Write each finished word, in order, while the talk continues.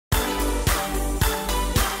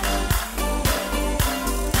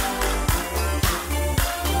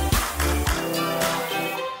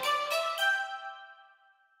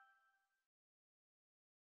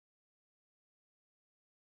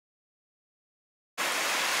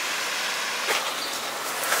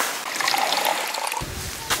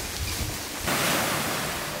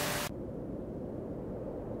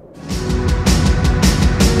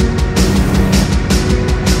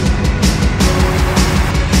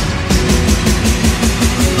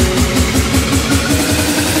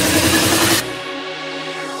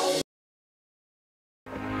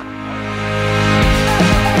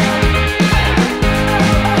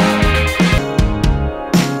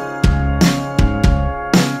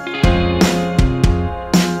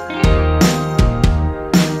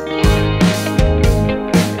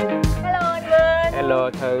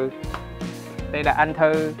đây là Anh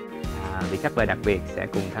Thư, vị khách mời đặc biệt sẽ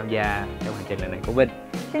cùng tham gia trong hành trình lần này của Vinh.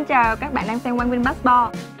 Xin chào các bạn đang xem Quang Vinh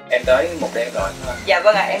Passport. Em tới một đêm rồi hả? Dạ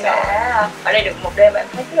vâng ạ, em đã ở đây được một đêm và em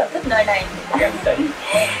thấy rất là thích nơi này.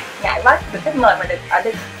 Ngại quá được khách mời mà được ở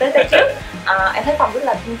đây tới đây trước. Em thấy phòng rất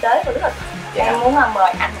là tinh tế và rất là em muốn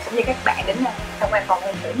mời anh cũng như các bạn đến tham quan phòng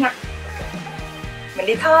em thử nha. Mình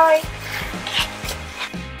đi thôi.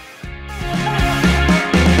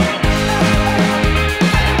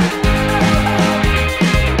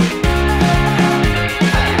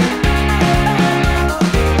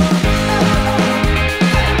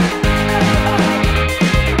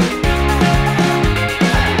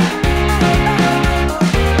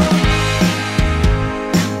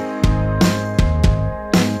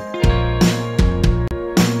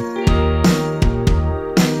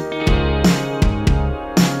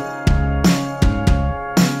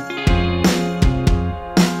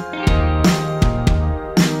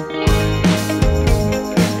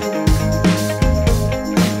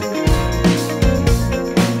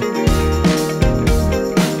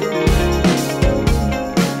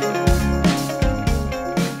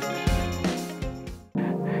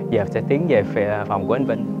 Giờ sẽ tiến về phòng của anh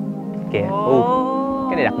Vinh. Kìa,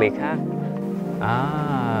 cái này đặc biệt ha.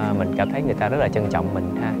 Mình cảm thấy người ta rất là trân trọng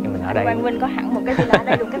mình ha, khi mình ở đây. Quang Vinh có hẳn một cái villa ở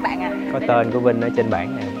đây luôn các bạn ạ. Có tên của Vinh ở trên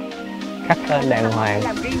bảng này. Khắc tên đàng hoàng.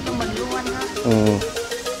 Làm riêng cho mình luôn anh ha.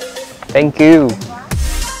 Thank you.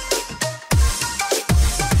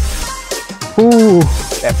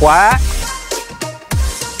 Đẹp quá.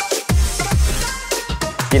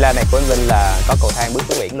 Villa này của anh Vinh là có cầu thang bước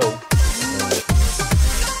xuống biển luôn.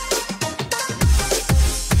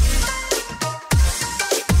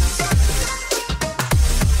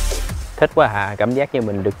 Thích quá à, cảm giác như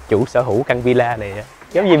mình được chủ sở hữu căn villa này,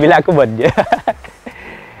 giống như villa của mình vậy.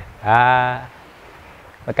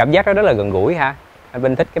 Và cảm giác đó rất là gần gũi ha. Anh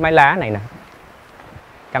Vinh thích cái mái lá này nè.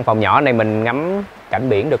 Căn phòng nhỏ này mình ngắm cảnh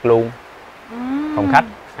biển được luôn. Phòng khách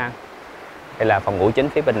ha. Đây là phòng ngủ chính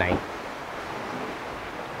phía bên này.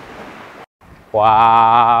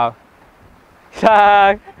 Wow.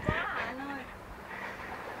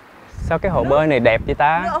 Sao cái hồ bơi này đẹp vậy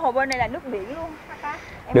ta? Hồ bơi này là nước biển luôn.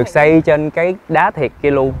 Được xây trên cái đá thiệt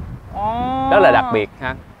kia luôn. Rất là đặc biệt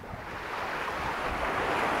ha.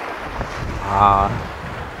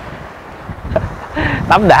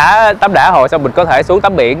 Tắm đã hồ xong mình có thể xuống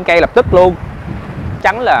tắm biển ngay lập tức luôn.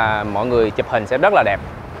 Chắn là mọi người chụp hình sẽ rất là đẹp.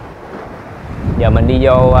 Giờ mình đi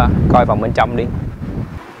vô coi phòng bên trong đi.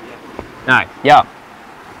 Rồi, vô.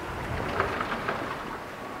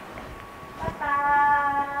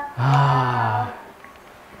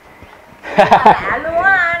 Lạ luôn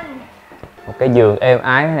á anh. Một cái giường êm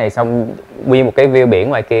ái này, xong nguyên một cái view biển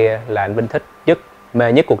ngoài kia là anh Vinh thích nhất,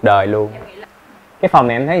 mê nhất cuộc đời luôn. Cái phòng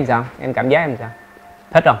này em thấy sao? Em cảm giác em sao?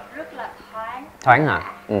 Thích không? Rất là thoáng. Thoáng hả?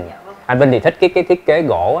 Anh Vinh thì thích cái thiết kế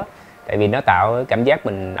gỗ á, tại vì nó tạo cảm giác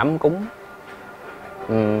mình ấm cúng.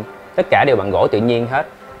 Tất cả đều bằng gỗ tự nhiên hết.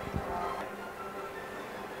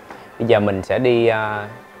 Bây giờ mình sẽ đi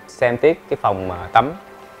xem tiếp cái phòng tắm.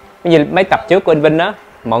 Như mấy tập trước của anh Vinh á,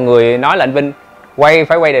 mọi người nói là anh Vinh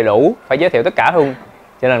phải quay đầy đủ, phải giới thiệu tất cả luôn.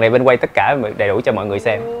 Cho lần này Vinh quay tất cả đầy đủ cho mọi người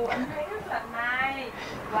xem. Anh thấy rất là nice.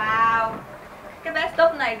 Wow. Cái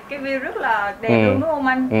backstop này, cái view rất là đẹp luôn đúng không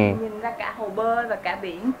anh? Nhìn ra cả hồ bơi và cả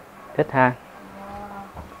biển. Thích ha.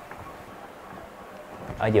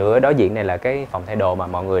 Ở giữa đối diện này là cái phòng thay đồ mà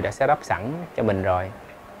mọi người đã set up sẵn cho mình rồi,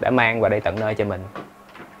 đã mang vào đây tận nơi cho mình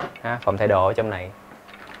ha. Phòng thay đồ ở trong này.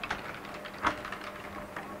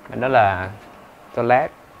 Bên đó là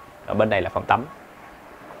toilet, ở bên này là phòng tắm.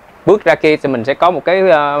 Bước ra kia thì mình sẽ có một cái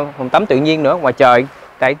phòng tắm tự nhiên nữa ngoài trời.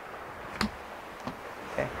 Đây.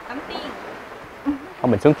 Tắm tiên.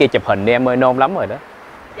 Không, mình xuống kia chụp hình đi em ơi, nôn lắm rồi đó.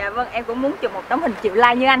 Dạ vâng, em cũng muốn chụp một tấm hình triệu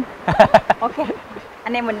like như anh. Ok,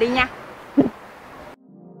 anh em mình đi nha.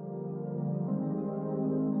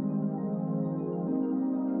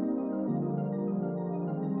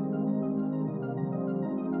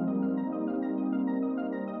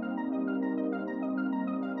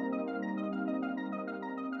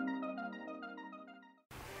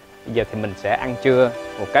 Bây giờ thì mình sẽ ăn trưa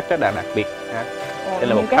một cách rất là đặc biệt ha. Đây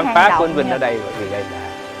là một khám phá của anh Vinh ở đây, bởi vì đây là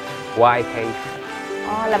White Cave.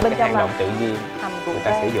 Là bên trong hang động tự nhiên người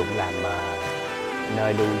ta sử dụng làm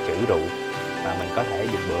nơi lưu trữ rượu, và mình có thể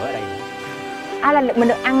dùng bữa ở đây nữa. Là mình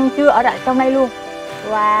được ăn trưa ở trong đây luôn.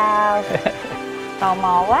 Wow. Tò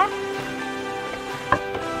mò quá.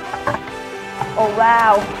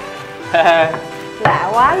 Wow. Lạ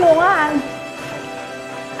quá luôn á anh.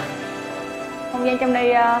 Không gian trong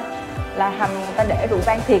đây là hầm người ta để rượu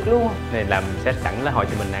vang thiệt luôn. Này làm set sẵn là hồi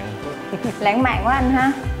cho mình ăn. Lãng mạn quá anh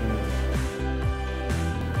ha.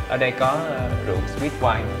 Ở đây có rượu sweet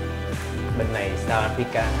wine, bên này South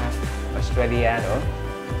Africa, Australia nữa.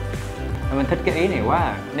 Mình thích cái ý này quá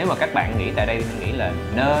à. Nếu mà các bạn nghỉ tại đây mình nghĩ là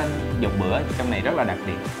nên dùng bữa trong này rất là đặc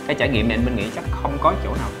biệt. Cái trải nghiệm này mình nghĩ chắc không có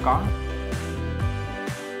chỗ nào có.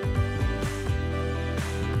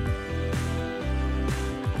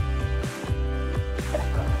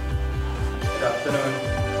 Good afternoon.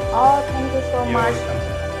 Oh, thank you so You much. welcome.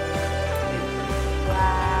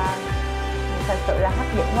 Wow, thật sự là hấp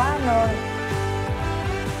dẫn quá anh ơi.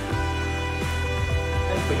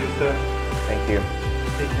 Thank you, sir. Thank you.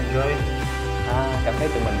 Please enjoy. Cảm thấy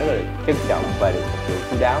tụi mình rất là trân trọng và được phục vụ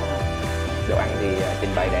chu đáo. Đồ ăn thì trình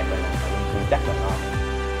bày đẹp rồi nè, mình chắc là ngon.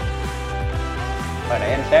 Và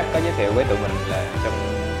nãy anh chef có giới thiệu với tụi mình là trong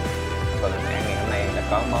phần ăn ngày hôm nay là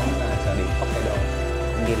có món sơ điệp Hokkaido,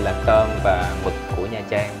 cũng như là tôm và mực của Nha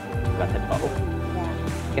Trang và thịt bò Úc. Dạ.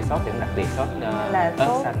 Cái sốt thì cũng đặc biệt, sốt Là ớt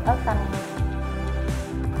sốt xanh. ớt xanh.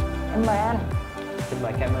 Em mời anh. Xin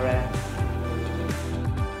mời camera.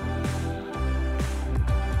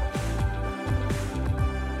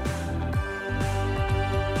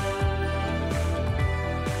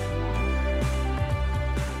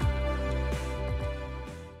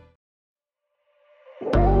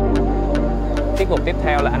 Tiết mục tiếp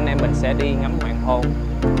theo là anh em mình sẽ đi ngắm hoàng hôn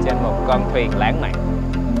trên một con thuyền lãng mạn.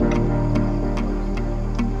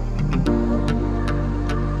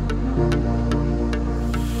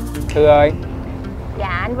 Thư ơi. Dạ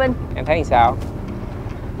anh Vinh. Em thấy như sao?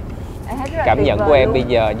 Em thấy rất là Cảm tuyệt nhận vời của em luôn. bây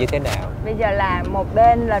giờ như thế nào? Bây giờ là một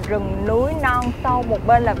bên là rừng núi non sâu, một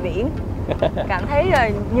bên là biển. Cảm thấy là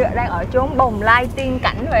như đang ở chốn bồng lai tiên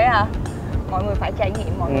cảnh vậy à. Mọi người phải trải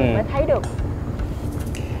nghiệm, mọi người mới thấy được.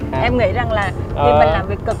 Em nghĩ rằng là khi mình làm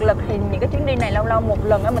việc cực lực thì những cái chuyến đi này lâu lâu một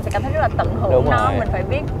lần á mình sẽ cảm thấy rất là tận hưởng nó, mình phải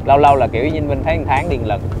biết. Lâu lâu là kiểu như mình thấy 1 tháng đi một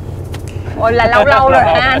lần. Ôi là lâu lâu rồi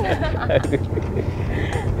anh.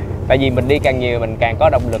 Tại vì mình đi càng nhiều mình càng có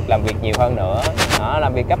động lực làm việc nhiều hơn nữa. Đó,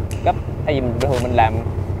 làm việc cấp thay vì thường mình làm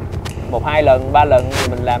 1, 2 lần, 3 lần thì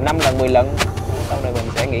mình làm 5 lần, 10 lần. Sau này mình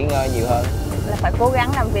sẽ nghỉ ngơi nhiều hơn. Là phải cố gắng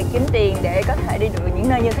làm việc kiếm tiền để có thể đi được những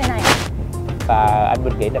nơi như thế này. Và anh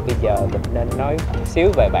Vinh nghĩ là bây giờ mình nên nói một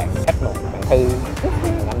xíu về bạn khách mục, bạn Thư,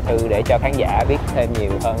 anh Thư, để cho khán giả biết thêm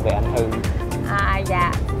nhiều hơn về anh Thư.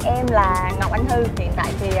 Dạ, em là Ngọc Anh Thư. Hiện tại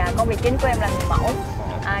thì công việc chính của em là người mẫu.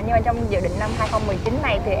 Nhưng mà trong dự định năm 2019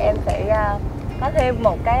 này thì em sẽ có thêm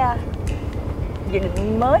một cái dự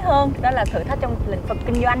định mới hơn, đó là thử thách trong lĩnh vực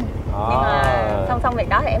kinh doanh. Nhưng mà song song việc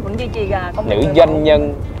đó thì em vẫn duy trì công việc nữ doanh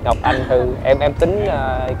nhân Ngọc Anh Thư. Em tính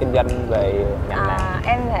kinh doanh về ngành nào?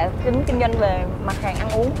 Em sẽ tính kinh doanh về mặt hàng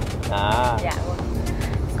ăn uống. Dạ.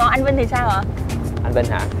 Còn anh Vinh thì sao ạ? Anh Vinh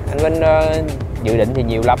hả? Anh Vinh dự định thì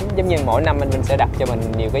nhiều lắm, giống như mỗi năm anh Vinh sẽ đặt cho mình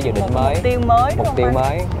nhiều cái dự định mới, mục tiêu mới, mục tiêu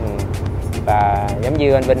mới. Và giống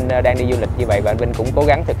như anh Vinh đang đi du lịch như vậy, và anh Vinh cũng cố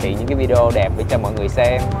gắng thực hiện những cái video đẹp để cho mọi người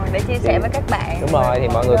xem, để chia sẻ với các bạn. Đúng rồi, thì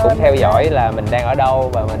mọi người cũng theo dõi là mình đang ở đâu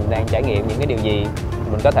và mình đang trải nghiệm những cái điều gì.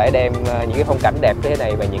 Mình có thể đem những cái phong cảnh đẹp thế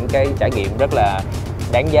này và những cái trải nghiệm rất là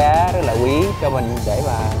đáng giá, rất là quý cho mình để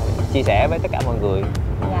mà chia sẻ với tất cả mọi người.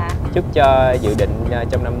 Dạ. Chúc cho dự định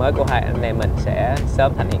trong năm mới của hai anh em mình sẽ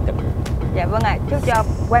sớm thành hiện thực. Dạ vâng ạ, chúc cho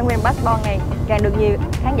Quang Vinh Passport này càng được nhiều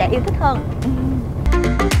khán giả yêu thích hơn.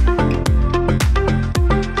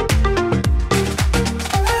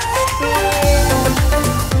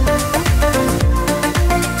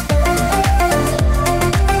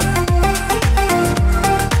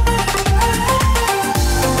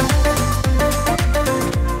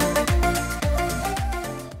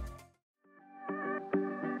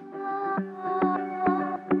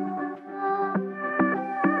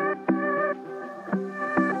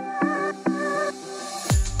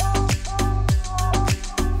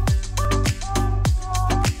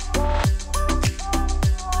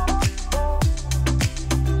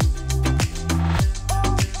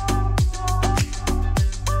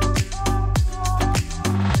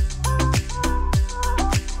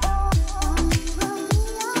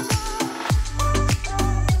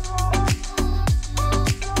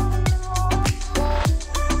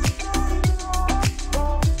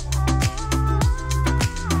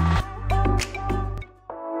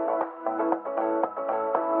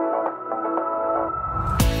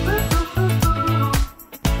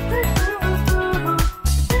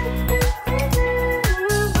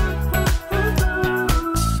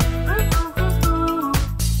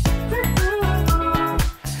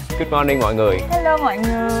 Good morning mọi người. Hello mọi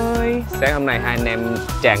người. Sáng hôm nay hai anh em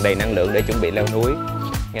tràn đầy năng lượng để chuẩn bị leo núi.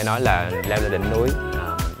 Nghe nói là leo lên đỉnh núi,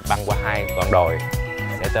 băng qua 2 con đồi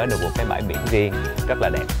sẽ tới được một cái bãi biển riêng rất là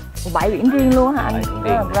đẹp. Một bãi biển riêng luôn hả anh?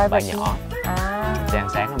 Bãi biển riêng, bãi nhỏ. Sẽ ăn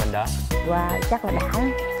sáng ở bên đó. Wow, chắc là đã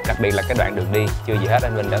lắm. Đặc biệt là cái đoạn đường đi chưa gì hết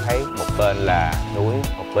anh Vinh đã thấy một bên là núi,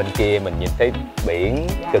 một bên kia mình nhìn thấy biển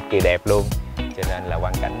cực kỳ đẹp luôn. Cho nên là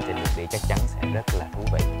quang cảnh trên đường đi chắc chắn sẽ rất là thú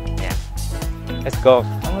vị nha. Let's go.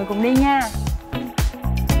 Mọi người cùng đi nha.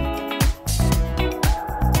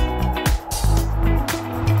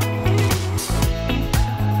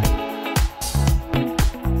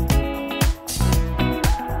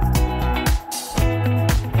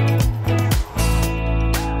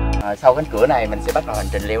 Sau cánh cửa này mình sẽ bắt đầu hành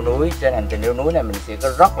trình leo núi. Trên hành trình leo núi này mình sẽ có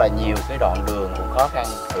rất là nhiều cái đoạn đường cũng khó khăn,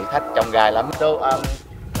 thử thách trong gai lắm.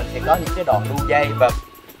 Mình sẽ có những cái đoạn đu dây và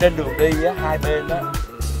trên đường đi á, hai bên á,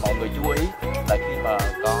 mọi người chú ý là khi mà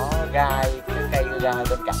có gai, cái cây gai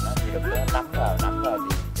bên cạnh á, thì đừng có nắm vào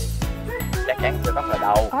thì chắc chắn sẽ rất là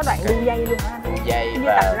đau. Có đoạn đu dây luôn hả? Đu dây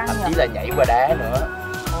và thậm chí là nhảy qua đá nữa.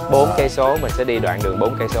 4 cây số mình sẽ đi đoạn đường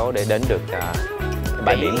 4 cây số để đến được cái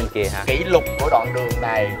bãi biển bên kia ha. Kỷ lục của đoạn đường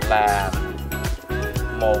này là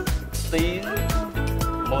 1 tiếng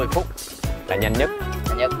 10 phút là nhanh nhất.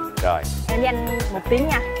 Nhanh nhất. Rồi. Em nhanh 1 tiếng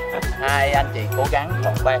nha. Hai anh chị cố gắng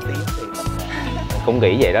khoảng 3 tiếng thì mình cũng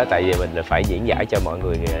nghĩ vậy đó, tại vì mình phải diễn giải cho mọi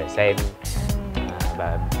người xem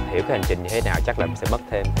và hiểu cái hành trình như thế nào, chắc là mình sẽ mất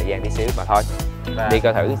thêm thời gian tí xíu mà thôi. Đi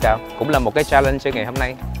coi thử sao, cũng là một cái challenge cho ngày hôm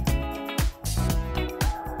nay.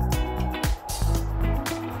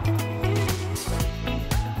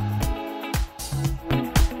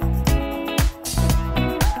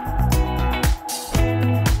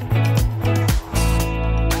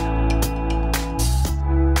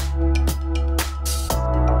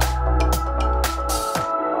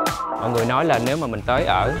 Mọi người nói là nếu mà mình tới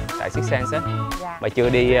ở tại Six Senses mà chưa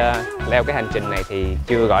đi leo cái hành trình này thì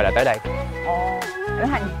chưa gọi là tới đây. Cái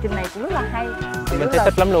hành trình này cũng rất là hay. Mình thấy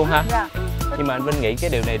thích lắm luôn ha. Nhưng mà anh Vinh nghĩ cái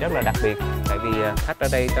điều này rất là đặc biệt, tại vì khách ở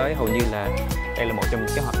đây tới hầu như là đây là một trong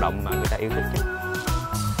những cái hoạt động mà người ta yêu thích nhất.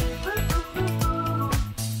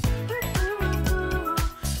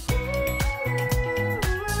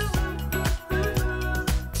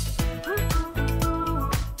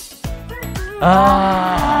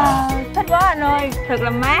 Thích quá anh ơi, thật là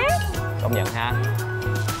mát. Công nhận ha.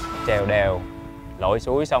 Trèo đèo, lội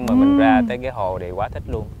suối xong rồi mình ra tới cái hồ thì quá thích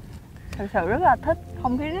luôn. Thật sự rất là thích,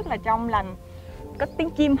 không khí rất là trong lành. Có tiếng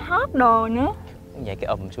chim hót đồ nữa. Vậy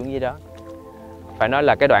cái xuống dưới đó. Phải nói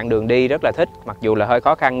là cái đoạn đường đi rất là thích, mặc dù là hơi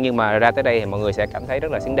khó khăn nhưng mà ra tới đây thì mọi người sẽ cảm thấy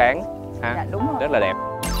rất là xứng đáng ha. Dạ, đúng rồi. Rất là đẹp.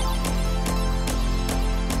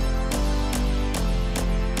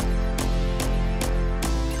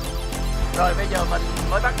 Rồi bây giờ mình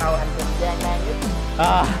mới bắt đầu hành trình gian nan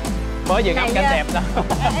nhất. Mới vừa ngắm cảnh đẹp đó.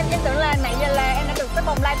 Em tưởng là nãy giờ là em đã được tới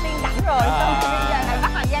vòng lai tiên đẳng rồi, xong bây giờ lại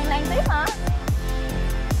bắt đầu gian nan tiếp hả?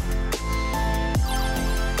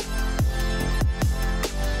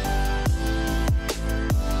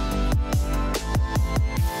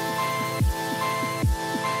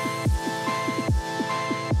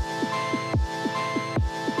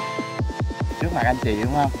 Trước mặt anh chị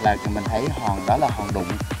đúng không? Là mình thấy hòn đó là hòn đụng,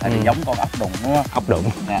 tại vì giống con ốc đụng đúng không? Ốc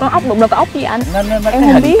đụng. Con ốc đụng là con ốc gì anh? Nó em cái không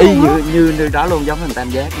hình biết y như đó luôn, giống hình tam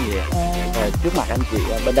giác như vậy. Rồi trước mặt anh chị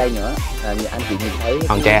bên đây nữa là anh chị nhìn thấy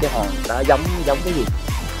hòn tre. Cái hòn đó giống cái gì?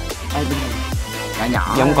 Bên nhỏ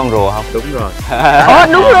nhỏ. Giống con rùa không? Đúng rồi.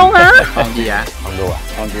 Đúng luôn hả? Hòn gì ạ? Hòn rùa.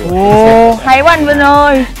 Hòn rùa. Ồ, hay quá anh Vinh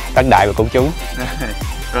ơi. Tân đại và công chúng.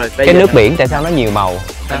 Rồi cái nước biển tại sao nó nhiều màu?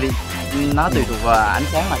 Tại vì nó tùy thuộc vào ánh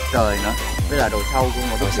sáng mặt trời nữa, với là độ sâu của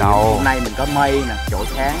một độ sâu. Hôm nay mình có mây nè, chỗ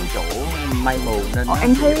sáng, chỗ mây mù nên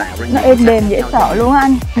em thấy tạo ra nó êm đềm dễ sợ luôn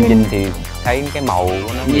anh. Anh Vinh thì thấy cái màu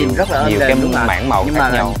của nó nhìn rất là nhiều êm cái đềm, mảng màu nhưng khác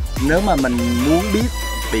mà nhau. Nếu mà mình muốn biết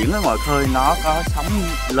biển ở ngoài khơi nó có sóng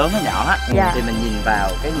lớn hay nhỏ á, thì mình nhìn vào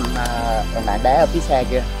cái mảng đá ở phía xa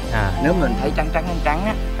kia. Nếu mình thấy trắng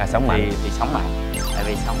á là sóng mạnh, thì sóng mạnh, tại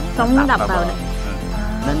vì sóng đập vào đây.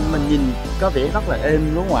 Nên mình nhìn có vẻ rất là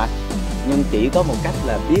êm đúng không ạ? Nhưng chỉ có một cách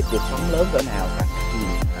là biết được sóng lớn cỡ nào và cách nhìn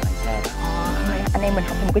ở đằng xa đó. Anh em mình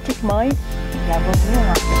học một cái trick mới là vô đúng không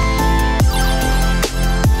ạ?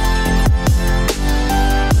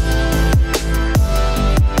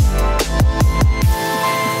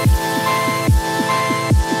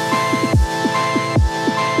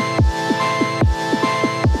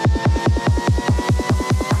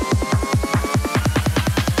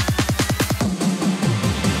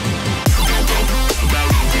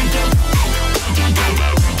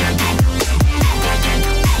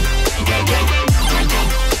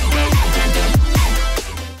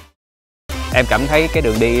 Em cảm thấy cái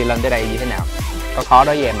đường đi lên tới đây như thế nào? Có khó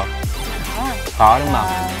đối với em không? Khó đúng không?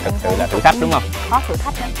 Thực sự là thử thách đúng không? Khó thử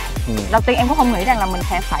thách đó. Đầu tiên em cũng không nghĩ rằng là mình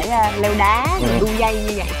sẽ phải leo đá, đu dây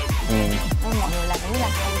như vậy. Nên mọi người làm rất là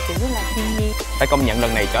hay, kiểu rất là thiên nhiên. Phải công nhận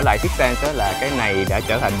lần này trở lại Six Senses là cái này đã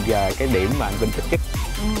trở thành cái điểm mà anh Vinh thích nhất.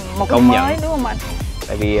 một công cái nhận. mới đúng không anh?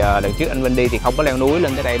 Tại vì lần trước anh Vinh đi thì không có leo núi,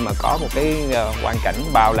 lên tới đây mà có một cái quang cảnh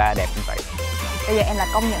bao la đẹp như vậy. Bây giờ em là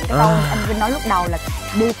công nhận cái câu anh Vinh nói lúc đầu là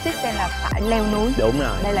đi Six Senses là phải leo núi. Đúng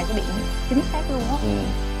rồi. Đây là cái điểm chính xác luôn á.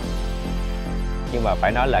 Nhưng mà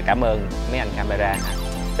phải nói là cảm ơn mấy anh camera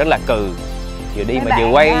rất là cừ, vừa đi Mấy mà vừa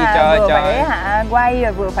bạn quay vừa cho phải quay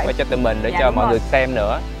rồi vừa phải quay cho tụi mình để Dạ, cho đúng mọi rồi. người xem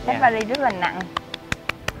nữa. cái vali rất là nặng.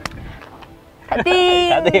 Thả tim.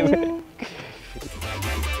 Thả tim.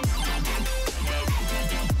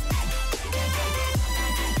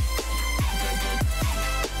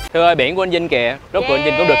 Thưa ơi, biển của anh Vinh kìa, rốt cuộc anh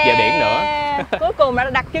Vinh cũng được về biển nữa. Cuối cùng đã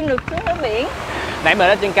đặt chân được xuống nước biển. Nãy mình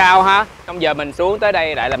ở trên cao ha, xong giờ mình xuống tới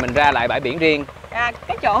đây lại là mình ra lại bãi biển riêng.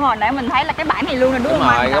 Cái chỗ hồi nãy mình thấy là cái bãi này luôn rồi đúng không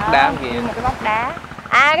anh? Góc đá kìa. Một cái góc đá.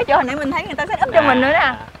 Cái chỗ hồi nãy mình thấy người ta set up cho mình nữa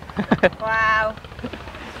nè. Wow,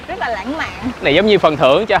 rất là lãng mạn. Này giống như phần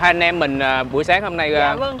thưởng cho hai anh em mình buổi sáng hôm nay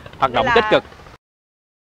Vâng. hoạt động Đây là tích cực.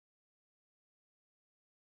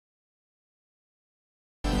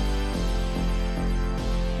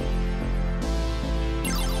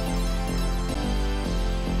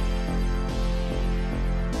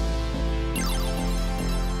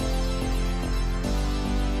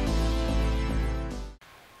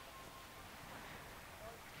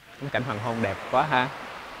 Cảnh hoàng hôn đẹp quá ha.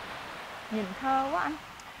 Nhìn thơ quá anh.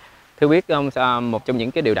 Thư biết không, một trong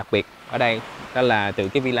những cái điều đặc biệt ở đây đó là từ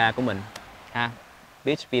cái villa của mình ha,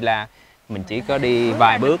 beach villa, mình chỉ có đi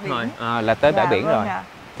vài bước thôi là tới bãi biển rồi.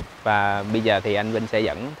 Và bây giờ thì anh Vinh sẽ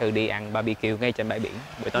dẫn Thư đi ăn barbecue ngay trên bãi biển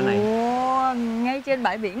buổi tối nay. Ngay trên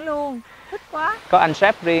bãi biển luôn, thích quá. Có anh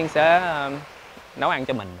chef riêng sẽ nấu ăn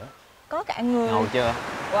cho mình nữa. Có cả người. Ngầu chưa?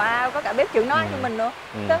 Wow, có cả bếp trưởng nấu ăn cho mình nữa.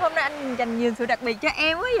 Sao hôm nay anh dành nhiều sự đặc biệt cho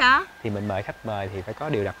em quá vậy? Thì mình mời khách mời thì phải có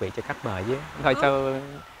điều đặc biệt cho khách mời chứ. Thôi sao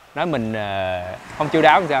nói mình không chu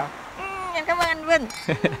đáo làm sao? Em cảm ơn anh Vinh.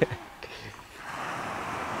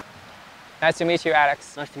 Nice to meet you,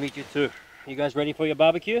 Alex. Nice to meet you too. You guys ready for your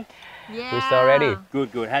barbecue? Yeah. We're so ready. Good,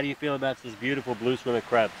 good. How do you feel about this beautiful blue swimmer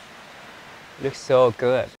crabs? Looks so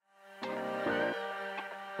good.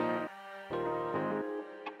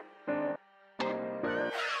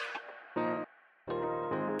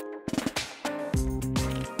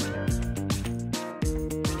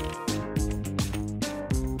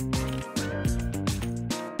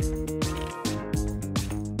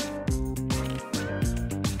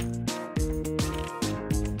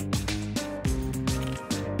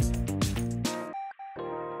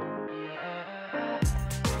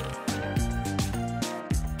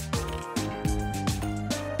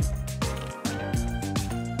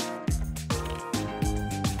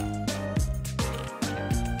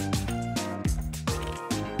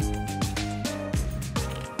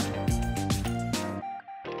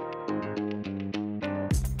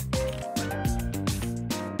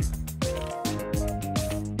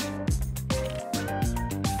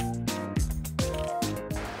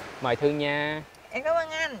 Mời Thư nha. Em cảm ơn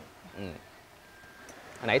anh.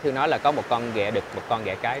 Hồi nãy Thư nói là có một con ghẹ đực, một con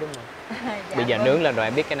ghẹ cái đúng không? Dạ, Bây giờ vâng. nướng lên rồi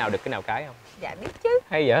em biết cái nào đực cái nào cái không? Dạ biết chứ.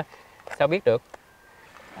 Hay vậy? Sao biết được?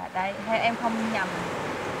 Dạ đây, theo em không nhầm.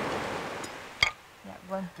 Dạ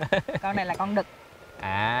vâng. Con này là con đực.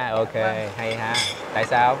 Ok, vâng. hay ha. Tại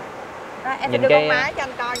sao? Đó, em Nhìn sẽ đưa cái- con má cho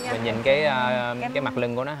anh coi nha. Mình nhìn cái mặt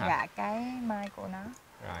lưng của nó hả? Dạ, cái mai của nó.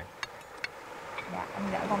 Rồi. Dạ, anh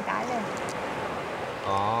dỡ con cái lên.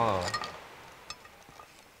 Ồ.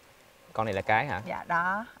 Con này là cái hả? Dạ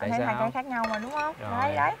đó, Tại anh thấy hai sao? cái khác nhau mà đúng không? Rồi.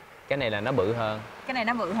 Đấy, đấy. Cái này là nó bự hơn. Cái này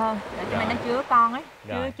nó bự hơn, tại cái này Rồi. nó chứa con ấy,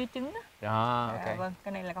 Rồi. chứa trứng á. Đó, Dạ, ok. vâng,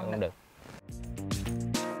 cái này là con đực. Được.